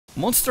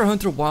Monster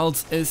Hunter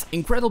Wilds is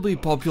incredibly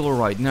popular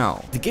right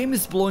now. The game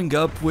is blowing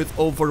up with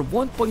over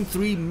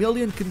 1.3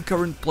 million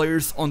concurrent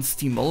players on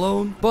Steam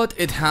alone, but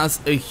it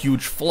has a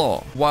huge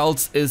flaw.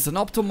 Wilds is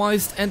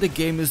unoptimized and the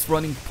game is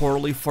running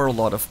poorly for a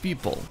lot of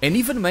people. And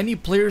even many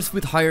players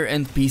with higher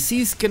end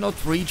PCs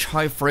cannot reach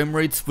high frame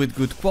rates with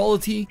good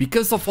quality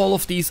because of all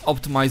of these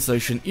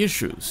optimization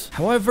issues.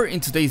 However, in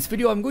today's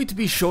video I'm going to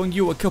be showing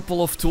you a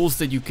couple of tools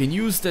that you can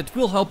use that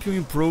will help you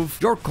improve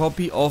your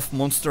copy of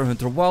Monster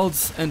Hunter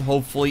Wilds and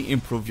hopefully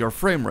improve your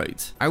frame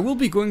rate. I will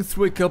be going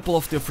through a couple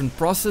of different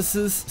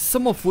processes,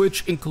 some of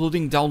which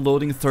including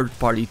downloading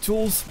third-party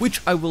tools,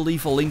 which I will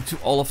leave a link to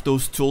all of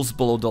those tools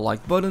below the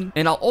like button,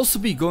 and I'll also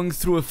be going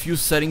through a few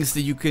settings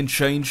that you can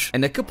change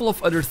and a couple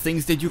of other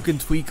things that you can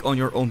tweak on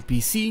your own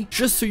PC,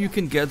 just so you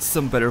can get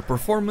some better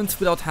performance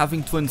without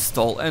having to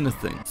install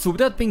anything. So with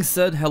that being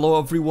said, hello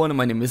everyone,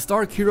 my name is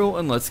Dark Hero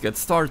and let's get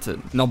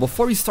started. Now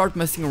before you start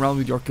messing around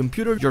with your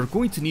computer, you're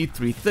going to need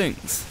three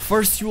things.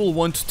 First, you will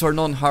want to turn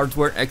on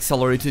hardware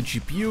accelerated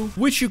GPU,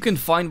 which you can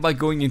find by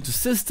going into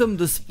System,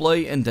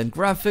 Display, and then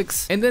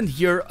Graphics, and then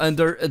here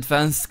under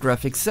Advanced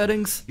Graphics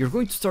Settings, you're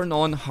going to turn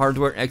on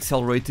Hardware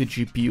Accelerated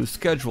GPU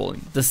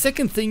Scheduling. The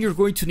second thing you're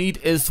going to need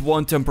is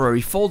one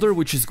temporary folder,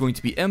 which is going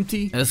to be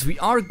empty, as we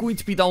are going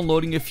to be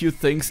downloading a few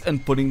things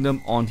and putting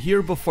them on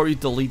here before you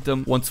delete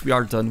them once we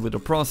are done with the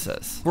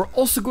process. We're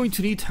also going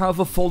to need to have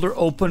a folder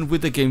open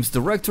with the games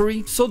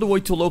directory, so the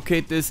way to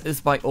locate this is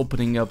by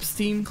opening up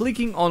Steam,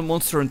 clicking on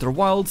Monster Hunter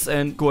Wilds,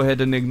 and go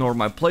ahead and ignore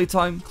my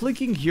playtime,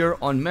 clicking here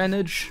on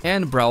manage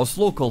and browse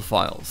local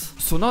files.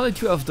 So now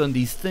that you have done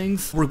these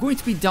things, we're going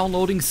to be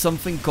downloading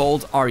something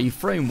called RE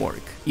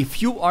Framework.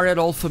 If you are at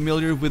all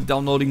familiar with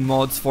downloading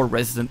mods for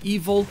Resident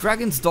Evil,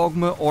 Dragon's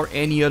Dogma, or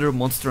any other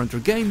Monster Hunter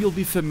game, you'll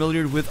be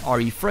familiar with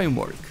RE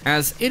Framework,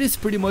 as it is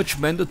pretty much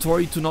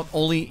mandatory to not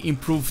only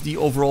improve the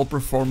overall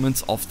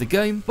performance of the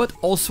game, but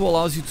also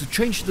allows you to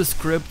change the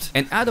script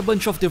and add a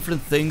bunch of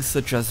different things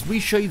such as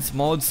reshades,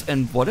 mods,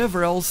 and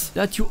whatever else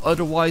that you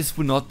otherwise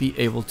would not be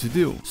able to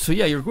do. So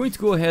yeah, you're going to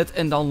go ahead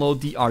and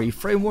download the RE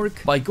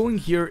Framework by going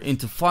here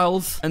into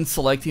Files and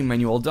selecting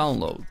Manual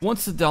Download.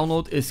 Once the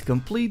download is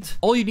complete,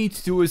 all you need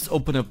to do is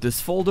open up this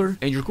folder,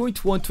 and you're going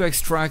to want to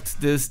extract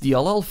this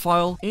DLL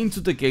file into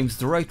the games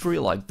directory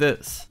like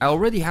this. I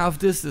already have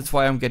this, that's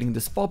why I'm getting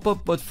this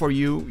pop-up, but for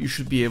you, you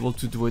should be able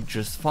to do it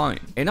just fine.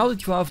 And now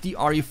that you have the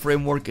RE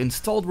Framework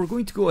installed, we're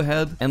going to go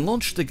ahead and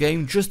launch the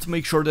game just to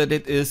make sure that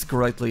it is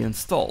correctly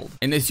installed.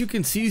 And as you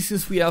can see,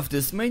 since we have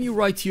this menu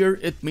right here,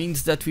 it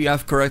means that we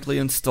have correctly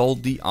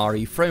installed the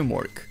RE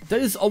Framework.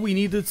 That is all we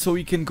needed, so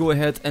we can go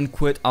ahead and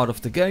quit out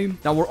of the game.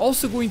 Now we're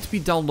also going to be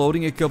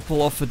downloading a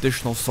couple of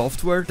additional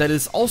software that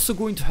is also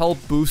going to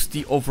help boost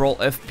the overall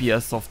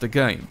FPS of the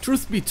game.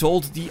 Truth be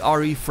told, the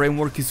RE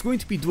Framework is going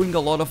to be doing a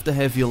lot of the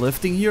heavy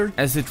lifting here,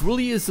 as it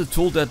really is a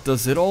tool that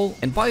does it all,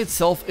 and by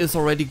itself is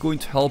already going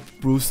to help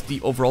boost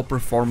the overall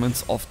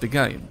performance of the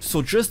game.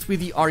 So just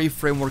with the RE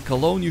Framework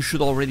alone, you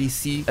should already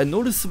see a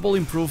noticeable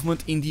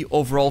improvement in the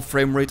overall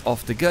frame rate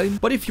of the game,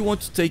 but if you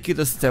want to take it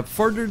a step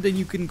further, then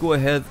you can go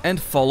ahead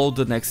and follow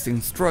the next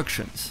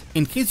instructions.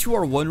 In case you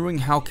are wondering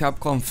how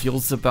Capcom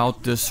feels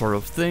about this sort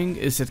of thing,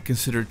 is it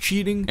considered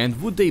cheating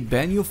and would they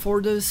ban you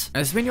for this?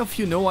 As many of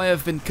you know, I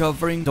have been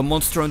covering the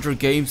Monster Hunter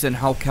games and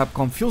how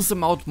Capcom feels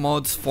about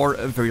mods for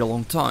a very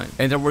long time,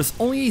 and there was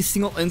only a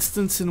single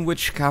instance in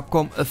which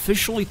Capcom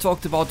officially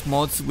talked about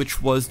mods,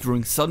 which was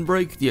during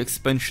Sunbreak, the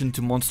expansion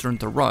to Monster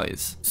Hunter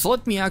Rise. So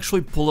let me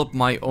actually pull up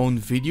my own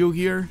video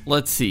here.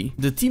 Let's see.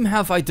 The team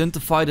have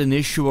identified an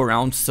issue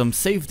around some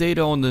save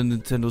data on the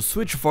Nintendo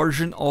Switch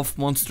version of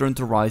Monster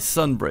Hunter Rise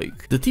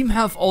Sunbreak. The team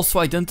have also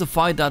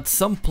identified that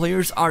some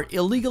players are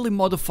illegally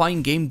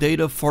modifying game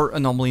data for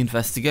anomaly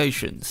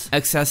investigations.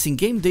 Accessing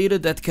game data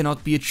that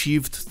cannot be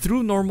achieved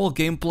through normal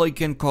gameplay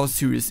can cause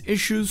serious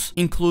issues,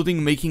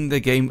 including making the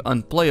game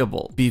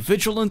unplayable. Be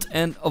vigilant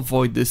and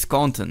avoid this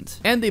content.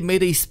 And they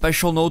made a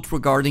special note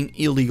regarding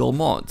illegal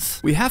mods.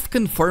 We have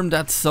confirmed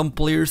that some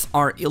players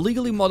are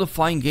illegally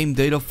modifying game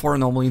data for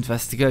anomaly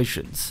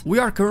investigations. We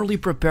are currently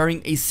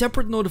preparing a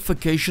separate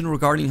notification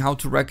regarding how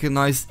to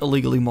recognize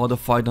illegally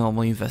modified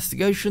anomaly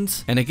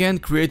investigations, and again,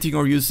 creating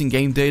or using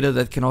game data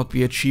that cannot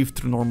be achieved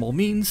through normal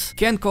means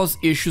can cause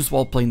issues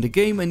while playing the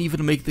game and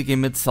even make the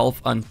game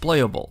itself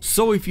unplayable.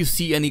 So if you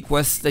see any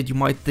quests that you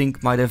might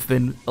think might have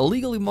been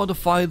illegally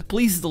modified,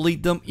 please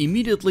delete them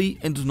immediately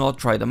and do not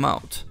try them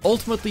out.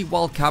 Ultimately,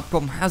 while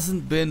Capcom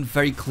hasn't been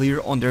very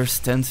clear on their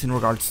stance in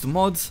regards to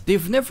mods,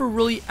 they've never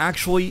really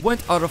actually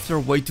went out of their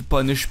way to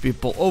punish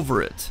people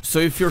over it. So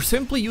if you're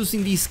simply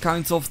using these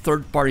kinds of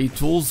third-party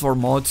tools or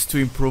mods to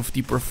improve improve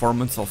the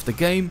performance of the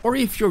game, or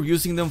if you're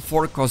using them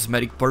for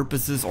cosmetic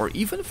purposes or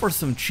even for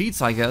some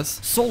cheats, I guess.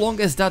 So long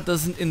as that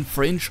doesn't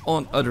infringe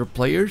on other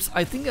players,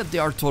 I think that they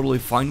are totally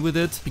fine with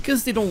it,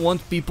 because they don't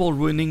want people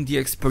ruining the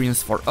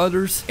experience for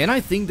others, and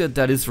I think that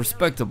that is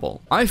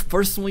respectable. I've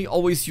personally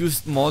always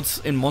used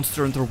mods in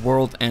Monster Hunter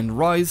World and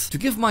Rise to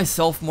give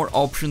myself more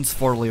options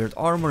for layered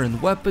armor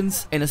and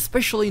weapons, and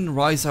especially in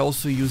Rise I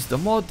also used a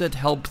mod that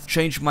helped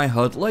change my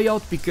HUD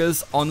layout,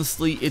 because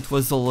honestly it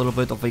was a little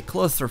bit of a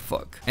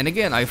clusterfuck. And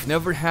again, I've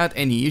never had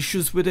any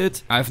issues with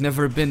it. I've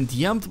never been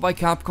DM'd by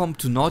Capcom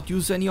to not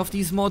use any of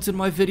these mods in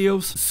my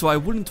videos, so I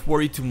wouldn't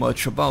worry too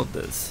much about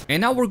this.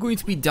 And now we're going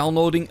to be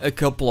downloading a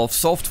couple of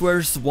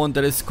softwares, one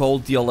that is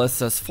called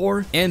DLSS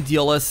 4 and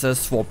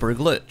DLSS Swapper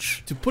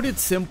Glitch. To put it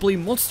simply,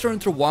 Monster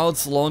Hunter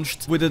Wilds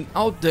launched with an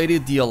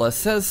outdated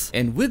DLSS,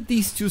 and with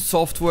these two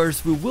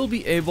softwares we will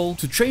be able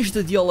to change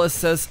the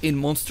DLSS in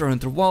Monster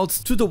Hunter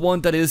Wilds to the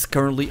one that is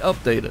currently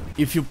updated.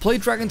 If you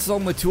played Dragon's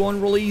Dogma 2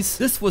 on release,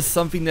 this was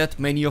something that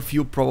many of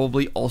you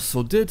probably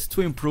also did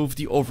to improve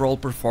the overall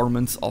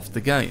performance of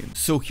the game.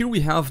 So here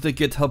we have the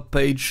GitHub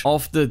page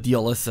of the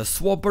DLSS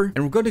Swapper,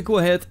 and we're going to go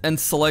ahead and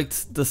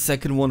select the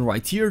second one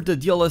right here, the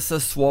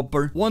DLSS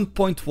Swapper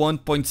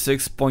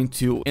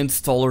 1.1.6.2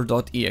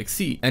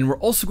 installer.exe. And we're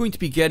also going to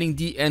be getting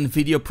the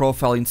NVIDIA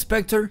Profile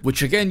Inspector,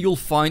 which again you'll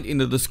find in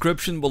the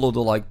description below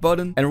the like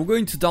button, and we're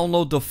going to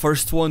download the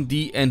first one,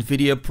 the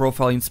NVIDIA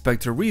Profile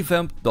Inspector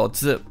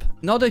revamp.zip.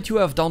 Now that you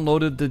have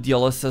downloaded the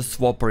DLSS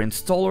Swapper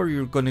installer,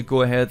 you're gonna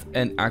go ahead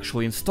and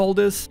actually install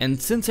this,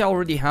 and since I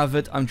already have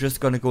it, I'm just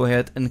gonna go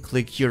ahead and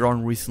click here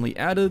on recently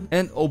added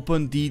and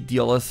open the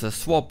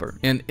DLSS Swapper.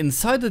 And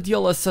inside the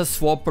DLSS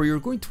Swapper,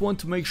 you're going to want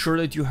to make sure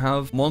that you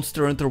have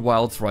Monster Hunter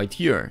Wilds right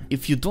here.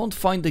 If you don't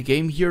find the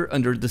game here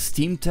under the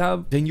Steam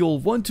tab, then you'll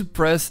want to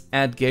press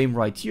Add Game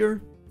right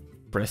here.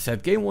 Press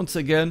Add Game once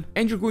again,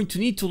 and you're going to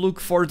need to look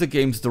for the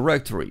games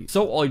directory.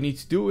 So all you need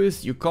to do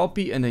is you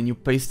copy and then you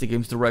paste the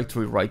games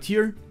directory right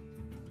here,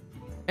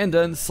 and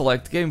then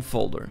select game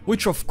folder,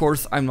 which of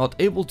course I'm not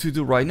able to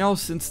do right now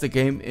since the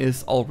game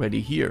is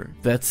already here.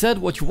 That said,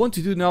 what you want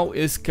to do now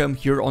is come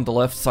here on the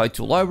left side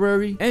to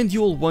library, and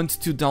you'll want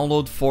to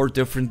download 4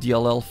 different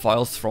DLL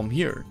files from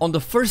here. On the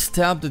first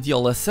tab, the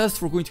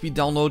DLSS, we're going to be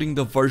downloading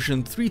the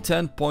version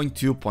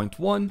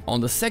 310.2.1.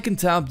 On the second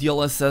tab,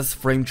 DLSS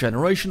frame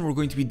generation, we're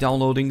going to be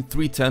downloading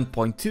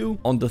 310.2.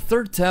 On the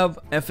third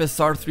tab,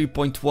 FSR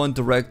 3.1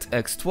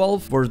 DirectX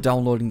 12, we're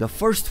downloading the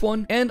first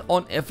one, and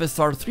on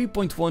FSR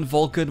 3.1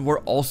 Vulkan, we're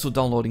also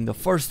downloading the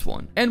first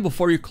one. And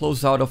before you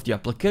close out of the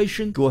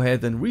application, go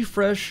ahead and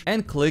refresh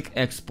and click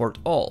Export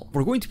All.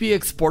 We're going to be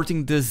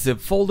exporting this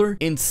zip folder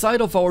inside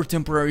of our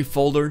temporary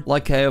folder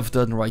like I have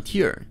done right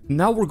here.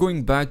 Now we're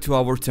going back to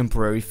our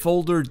temporary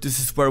folder. This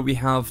is where we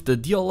have the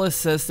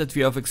DLSS that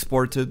we have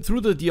exported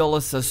through the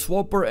DLSS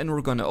Swapper, and we're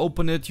gonna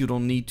open it. You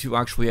don't need to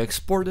actually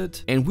export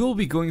it, and we'll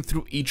be going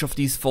through each of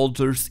these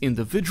folders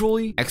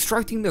individually,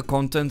 extracting the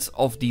contents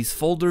of these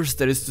folders,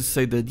 that is to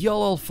say the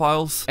DLL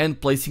files, and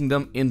placing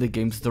them in the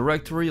games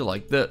directory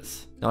like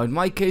this. Now in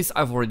my case,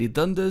 I've already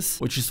done this,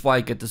 which is why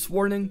I get this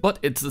warning, but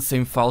it's the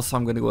same file, so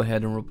I'm gonna go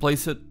ahead and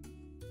replace it.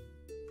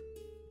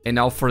 And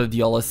now for the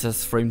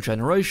DLSS frame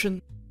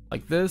generation,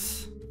 like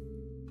this.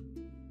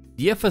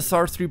 The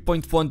FSR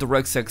 3.1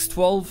 DirectX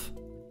 12,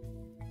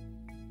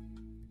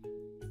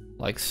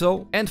 like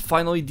so. And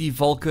finally the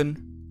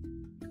Vulkan.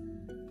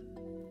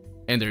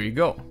 And there you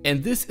go.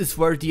 And this is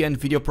where the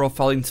NVIDIA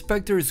Profile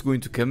Inspector is going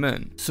to come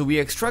in. So we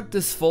extract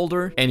this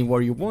folder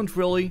anywhere you want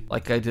really,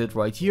 like I did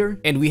right here.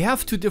 And we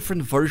have 2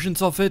 different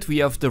versions of it. We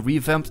have the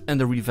revamped and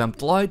the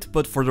revamped lite,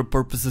 but for the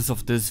purposes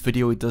of this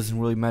video, it doesn't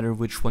really matter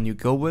which one you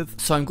go with.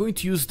 So I'm going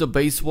to use the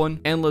base one,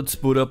 and let's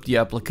boot up the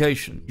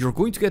application. You're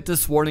going to get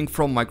this warning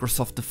from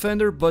Microsoft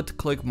Defender, but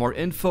click more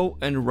info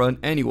and run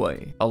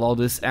anyway. Allow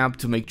this app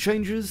to make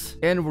changes,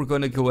 and we're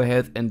gonna go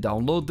ahead and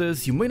download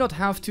this. You may not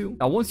have to.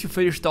 Now once you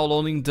finish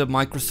downloading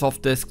the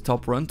Microsoft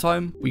Desktop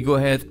Runtime, we go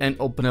ahead and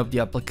open up the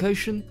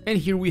application, and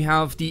here we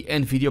have the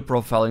NVIDIA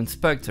Profile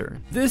Inspector.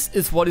 This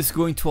is what is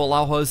going to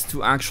allow us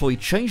to actually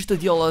change the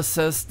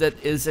DLSS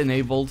that is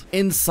enabled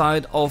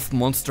inside of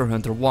Monster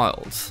Hunter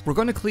Wilds. We're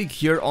going to click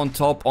here on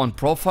top on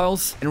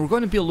Profiles, and we're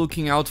going to be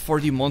looking out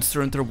for the Monster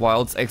Hunter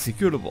Wilds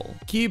executable.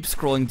 Keep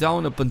scrolling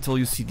down up until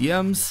you see the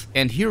M's,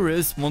 and here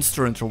is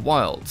Monster Hunter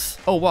Wilds.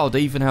 Oh wow,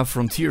 they even have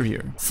Frontier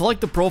here.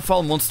 Select the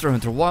profile Monster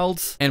Hunter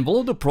Wilds, and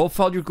below the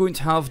profile you're going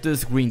to have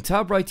this green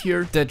tab right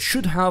here that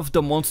should have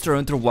the Monster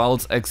Hunter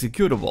Wilds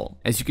executable.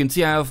 As you can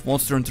see, I have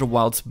Monster Hunter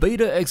Wilds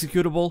beta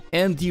executable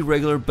and the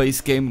regular base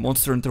game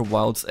Monster Hunter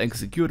Wilds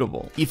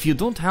executable. If you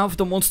don't have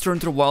the Monster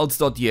Hunter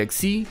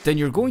Wilds.exe, then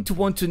you're going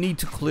to need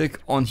to click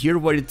on here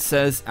where it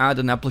says add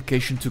an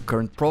application to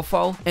current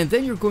profile, and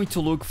then you're going to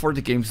look for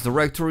the games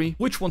directory,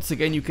 which once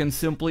again you can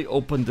simply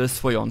open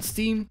this way on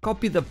Steam,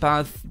 copy the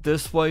path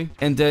this way,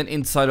 and then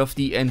inside of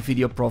the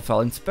NVIDIA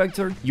Profile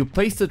Inspector, you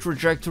paste the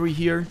trajectory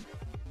here,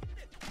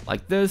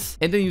 like this,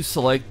 and then you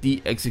select the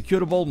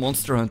executable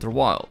Monster Hunter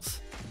Wilds.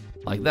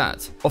 like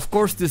that. Of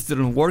course, this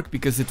didn't work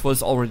because it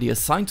was already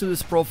assigned to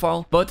this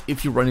profile, but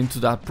if you run into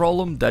that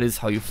problem, that is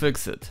how you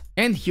fix it.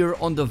 And here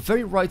on the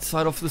very right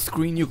side of the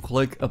screen, you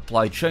click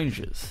apply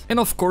changes. And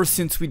of course,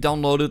 since we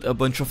downloaded a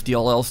bunch of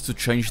DLLs to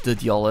change the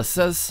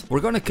DLSS, we're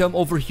gonna come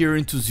over here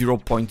into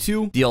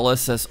 0.2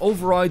 DLSS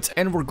overrides,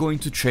 and we're going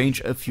to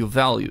change a few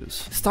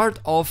values. Start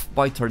off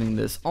by turning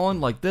this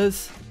on like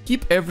this.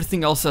 Keep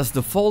everything else as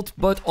default,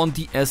 but on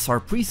the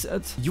SR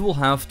preset, you will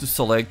have to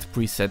select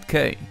preset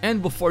K.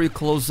 And before you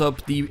close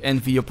up the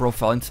NVIDIA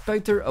profile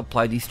inspector,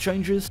 apply these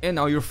changes, and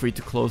now you're free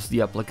to close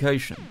the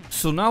application.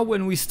 So now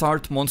when we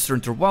start Monster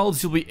Hunter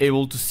Wilds, you'll be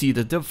able to see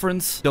the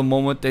difference the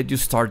moment that you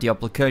start the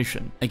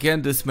application.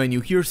 Again, this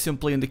menu here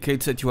simply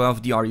indicates that you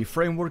have the RE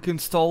framework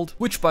installed,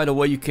 which by the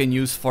way you can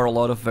use for a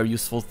lot of very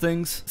useful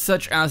things,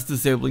 such as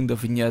disabling the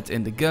vignette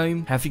in the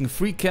game, having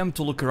free cam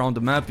to look around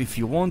the map if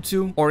you want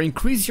to, or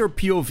increase your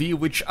POV,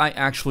 which I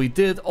actually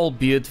did,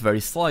 albeit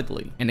very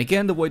slightly. And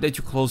again, the way that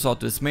you close out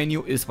this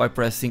menu is by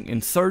pressing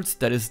insert,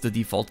 that is the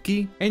default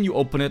key, and you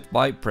open it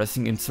by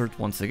pressing insert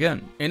once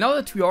again. And now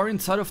that we are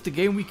inside of the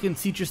game, we can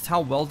see just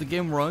how well the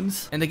game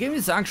runs, and the game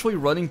is actually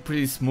running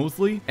pretty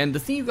smoothly. And the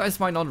thing you guys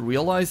might not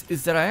realize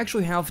is that I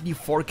actually have the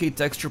 4K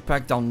texture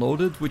pack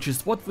downloaded, which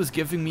is what was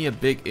giving me a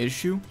big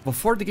issue.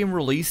 Before the game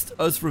released,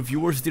 us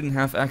reviewers didn't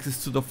have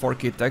access to the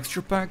 4K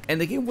texture pack, and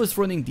the game was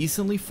running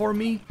decently for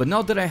me, but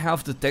now that I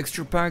have the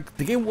texture pack,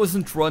 the game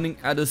wasn't running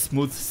at a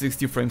smooth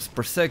 60 frames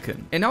per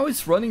second. And now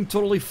it's running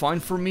totally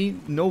fine for me,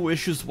 no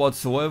issues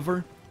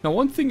whatsoever. Now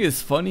one thing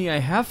is funny, I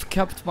have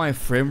kept my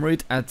frame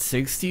rate at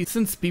 60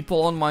 since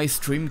people on my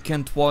stream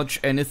can't watch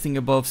anything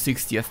above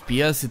 60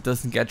 FPS, it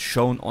doesn't get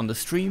shown on the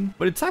stream,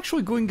 but it's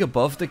actually going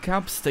above the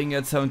cap, staying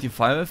at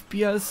 75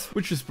 FPS,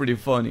 which is pretty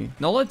funny.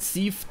 Now let's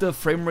see if the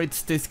frame rate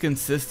stays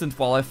consistent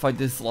while I fight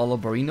this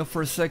Lalabarina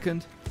for a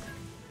second.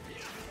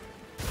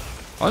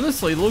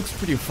 Honestly, it looks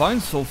pretty fine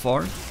so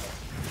far.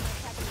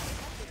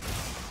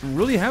 I'm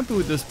really happy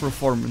with this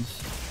performance.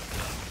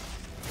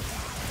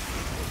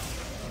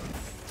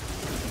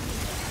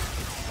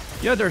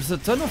 Yeah, there's a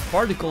ton of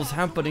particles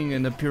happening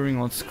and appearing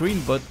on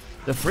screen, but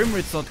the frame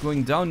rate's not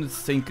going down, it's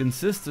staying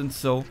consistent,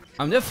 so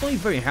I'm definitely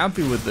very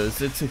happy with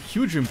this. It's a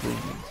huge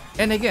improvement.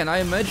 And again, I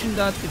imagine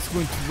that it's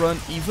going to run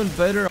even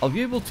better. I'll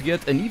be able to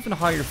get an even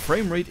higher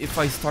frame rate if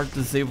I start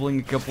disabling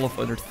a couple of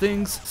other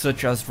things,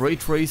 such as ray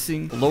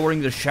tracing,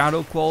 lowering the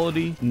shadow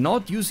quality,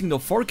 not using the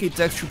 4K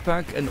texture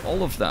pack, and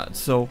all of that.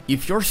 So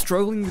if you're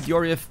struggling with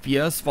your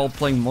FPS while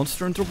playing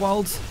Monster Hunter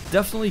Wilds,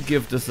 definitely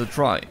give this a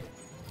try.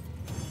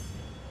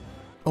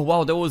 Oh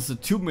wow, that was a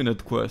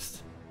 2-minute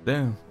quest.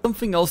 Damn.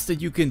 Something else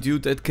that you can do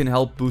that can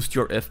help boost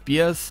your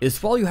FPS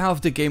is while you have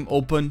the game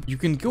open, you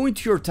can go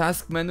into your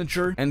task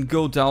manager and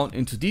go down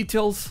into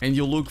details, and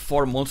you look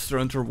for Monster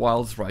Hunter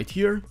Wilds right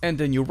here, and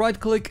then you right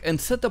click and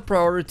set the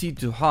priority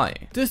to high.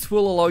 This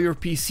will allow your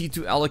PC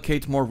to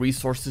allocate more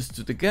resources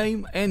to the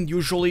game and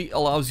usually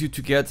allows you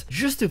to get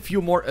just a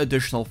few more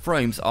additional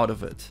frames out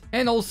of it.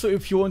 And also,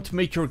 if you want to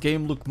make your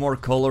game look more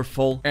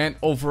colorful and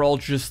overall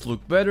just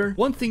look better,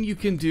 one thing you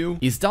can do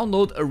is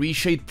download a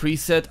reshade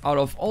preset out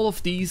of all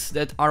of these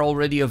that are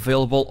already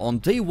available on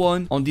day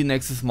one on the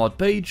Nexus mod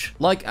page,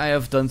 like I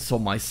have done so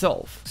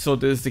myself. So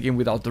this is the game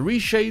without the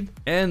reshade,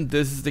 and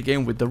this is the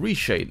game with the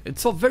reshade.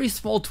 It's a very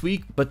small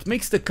tweak, but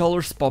makes the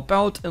colors pop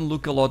out and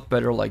look a lot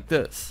better like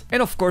this.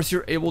 And of course,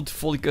 you're able to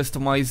fully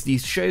customize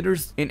these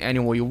shaders in any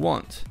way you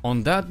want.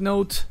 On that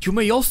note, you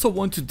may also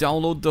want to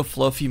download the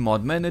Fluffy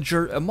Mod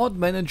Manager, a mod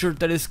manager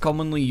that is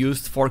commonly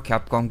used for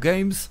Capcom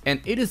games,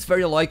 and it is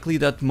very likely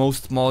that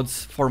most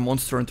mods for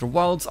Monster Hunter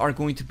Wilds are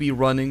going to be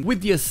running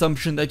with the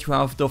assumption that you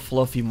have the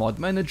Fluffy Mod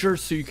Manager,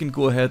 so you can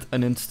go ahead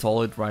and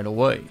install it right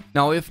away.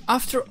 Now, if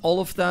after all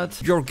of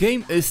that, your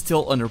game is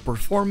still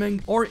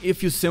underperforming, or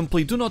if you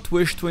simply do not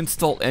wish to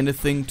install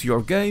anything to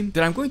your game,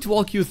 then I'm going to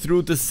walk you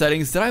through the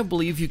settings that I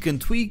believe you can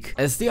tweak,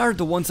 as they are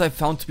the ones I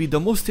found to be the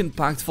most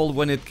impactful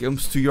when it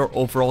comes to your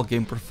overall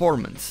game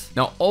performance.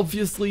 Now,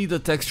 obviously, the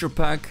texture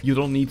pack, you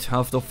don't need to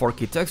have the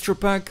 4K texture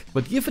pack,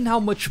 but given how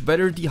much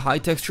better the high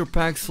texture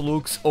packs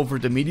looks over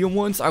the medium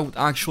ones, I would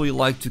actually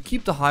like to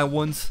keep the high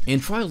ones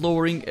and try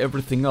lowering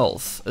everything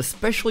else,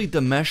 especially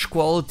the mesh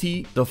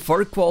quality, the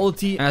fur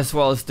quality, as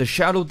well as the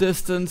shadow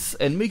distance,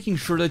 and making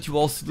sure that you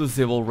also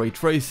disable ray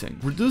tracing.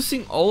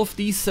 Reducing all of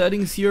these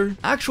settings here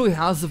actually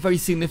has a very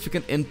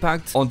significant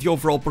impact on the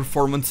overall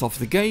performance of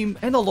the game,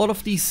 and a lot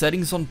of these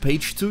settings on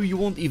page 2 you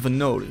won't even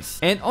notice.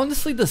 And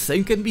honestly, the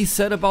same can be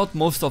said about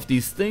most of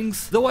these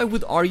things, though I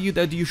would argue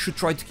that you should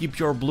try to keep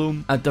your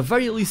bloom at the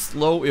very least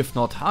low if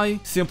not high,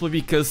 simply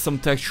because some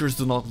textures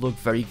do not look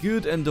very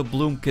good and the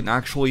bloom can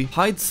actually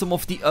hide some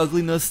of the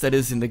ugliness that that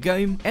is in the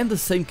game, and the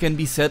same can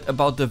be said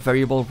about the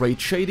variable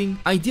rate shading.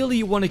 Ideally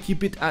you want to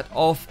keep it at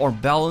off or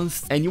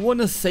balanced, and you want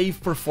to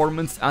save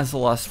performance as a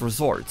last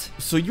resort,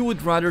 so you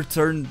would rather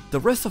turn the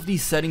rest of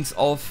these settings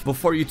off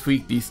before you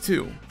tweak these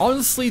two.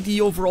 Honestly, the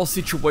overall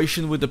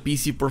situation with the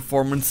PC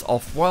performance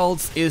of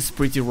Wilds is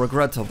pretty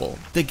regrettable.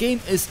 The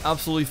game is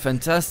absolutely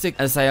fantastic.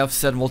 As I have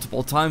said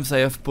multiple times, I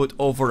have put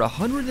over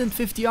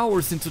 150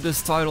 hours into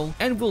this title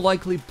and will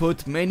likely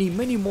put many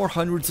more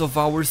hundreds of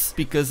hours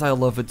because I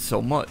love it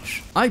so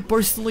much. I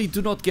personally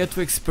do not get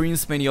to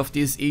experience many of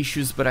these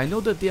issues, but I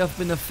know that they have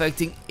been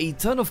affecting a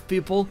ton of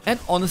people, and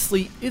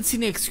honestly it's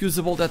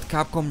inexcusable that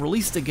Capcom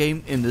released the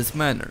game in this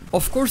manner.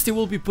 Of course they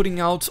will be putting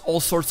out all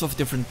sorts of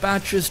different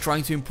patches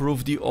trying to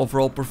improve the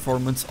overall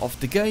performance of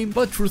the game,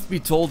 but truth be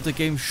told, the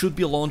game should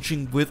be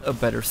launching with a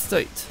better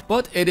state.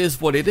 But it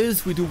is what it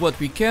is, we do what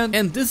we can,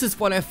 and this is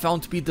what I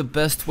found to be the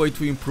best way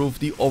to improve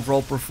the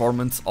overall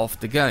performance of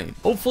the game.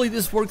 Hopefully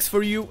this works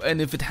for you,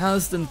 and if it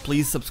has, then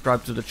please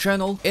subscribe to the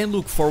channel and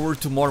look forward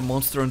to more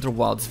Monster Hunter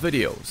Wilds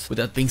videos. With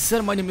that being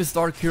said, my name is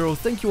Dark Hero,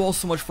 thank you all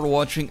so much for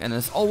watching, and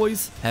as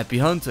always, happy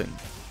hunting!